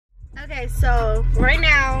Okay, so right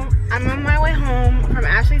now I'm on my way home from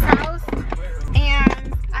Ashley's house,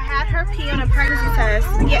 and I had her pee on a pregnancy test.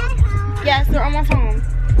 Yes, they're almost home.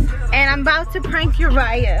 And I'm about to prank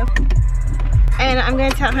Uriah, and I'm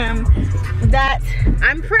gonna tell him that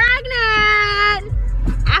I'm pregnant.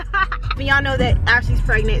 Y'all know that Ashley's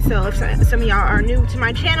pregnant, so if some of y'all are new to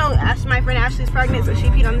my channel, my friend Ashley's pregnant, so she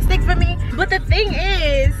peed on the stick for me. But the thing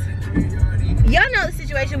is, y'all know the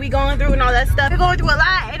situation we going through and all that stuff. We're going through a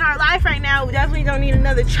lot in our life right now. We definitely don't need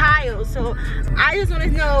another child. So I just want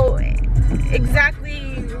to know exactly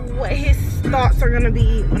what his thoughts are gonna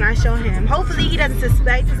be when I show him. Hopefully he doesn't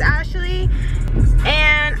suspect it's Ashley.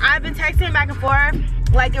 And I've been texting him back and forth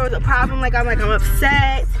like there was a problem, like I'm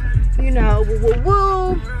upset, you know, woo woo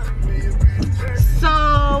woo.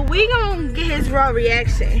 So we gonna get his raw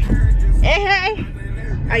reaction. Hey,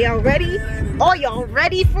 are y'all ready? Are y'all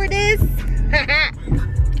ready for this?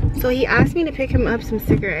 So he asked me to pick him up some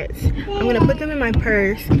cigarettes. I'm gonna put them in my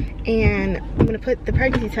purse, and I'm gonna put the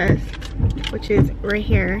pregnancy test, which is right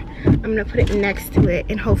here, I'm gonna put it next to it,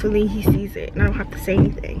 and hopefully he sees it and I don't have to say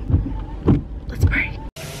anything. Let's pray.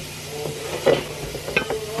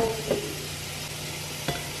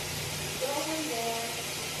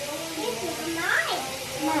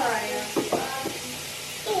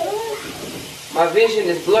 My vision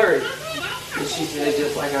is blurry. And she said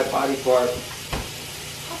just like her body part,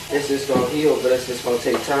 it's just gonna heal, but it's just gonna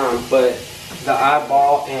take time. But the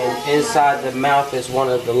eyeball and inside the mouth is one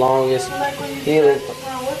of the longest healing.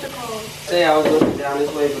 Say I was looking down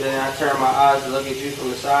this way, but then I turned my eyes to look at you from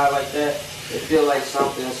the side like that. It feels like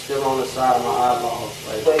something's still on the side of my eyeballs.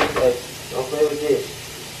 Like, don't play with this.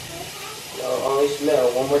 Only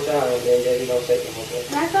smell one more time, and then you don't take them, okay?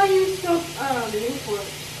 I thought you took the Newport.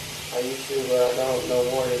 I used to, but I don't know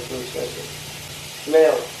more. It's too expensive.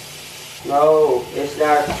 Smell. No, it's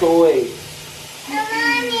not a toy.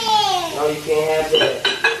 No, you can't have that.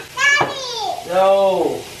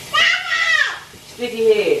 No. Sticky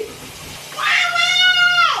head.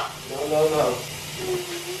 No, no, no.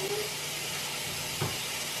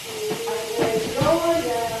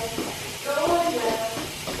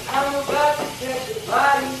 I'm about to get your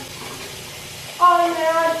body. Oh,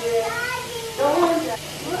 now,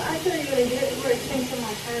 Well, I thought you were gonna get it where it came from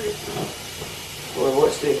my purse. Well,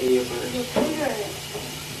 what stick in your purse? Your finger.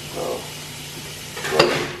 Oh.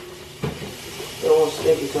 It won't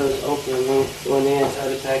stick because it's open when the inside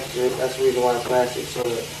the package. That's the reason why it's plastic, so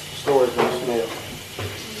the storage don't smell.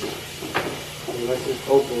 Unless it's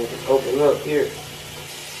open. If it's open up here.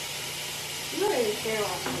 You don't even care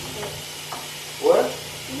why I'm upset. What?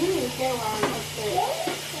 You don't even care why I'm upset.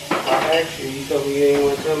 I asked you. You told me you didn't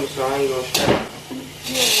want to tell me, so I ain't gonna stress.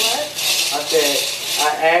 You know what? I said I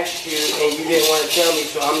asked you and you didn't want to tell me,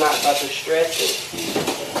 so I'm not about to stress it.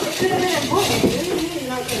 It could have been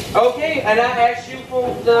important. Okay, and I asked you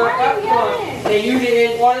for the popcorn, and you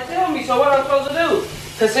didn't want to tell me, so what am I supposed to do?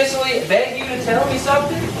 Consistently beg you to tell me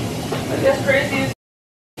something? Like, that's crazy.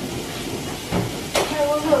 Okay,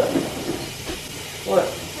 well look. What?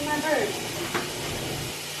 In my purse.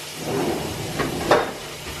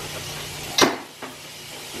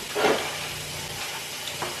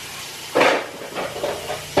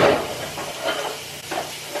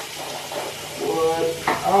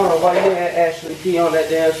 I don't know why you had Ashley pee on that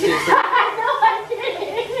damn stick. No, I didn't.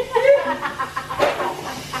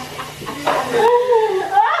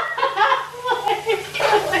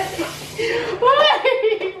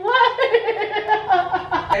 What?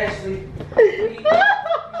 Ashley, pee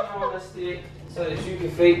on the stick so that you can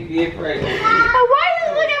fake get pregnant. Why you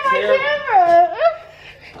look at my camera?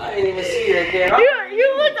 I didn't even see that camera. You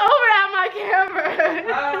looked over at my camera.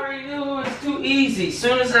 I already knew it was too easy. As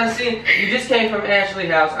soon as I seen you just came from Ashley's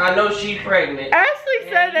house, I know she's pregnant. Ashley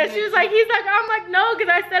said that. She was like, I'm like, no, because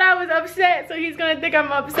I said I was upset, so he's gonna think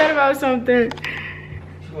I'm upset about something.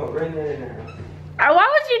 She gonna bring that in there. Why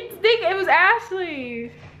would you think it was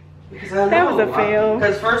Ashley? Because I know. That was a fail.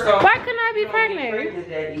 Because first off, why couldn't I be you don't pregnant? get pregnant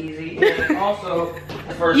that easy. And also,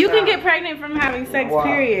 the first You time, can get pregnant from having sex,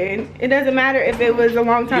 period. It doesn't matter if it was a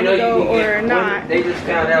long time ago or not. They just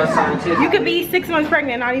found out scientifically. You could be 6 months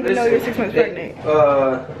pregnant and not even know you're 6 months pregnant.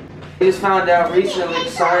 They just found out recently,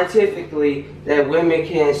 scientifically, that women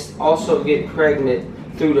can also get pregnant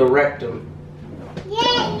through the rectum.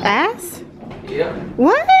 Ass? Yeah.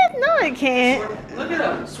 What? No, it can't. Look it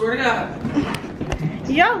up. Swear to God.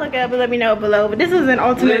 Y'all look up and let me know below. But this was an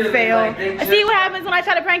ultimate fail. Like See what happens when I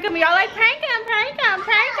try to prank him? Y'all like, prank him, prank him,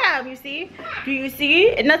 prank him. You see? Do you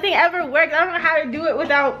see? Nothing ever works. I don't know how to do it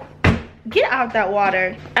without... Get out that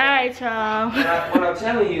water. All right, y'all. What I'm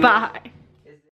telling you. Bye.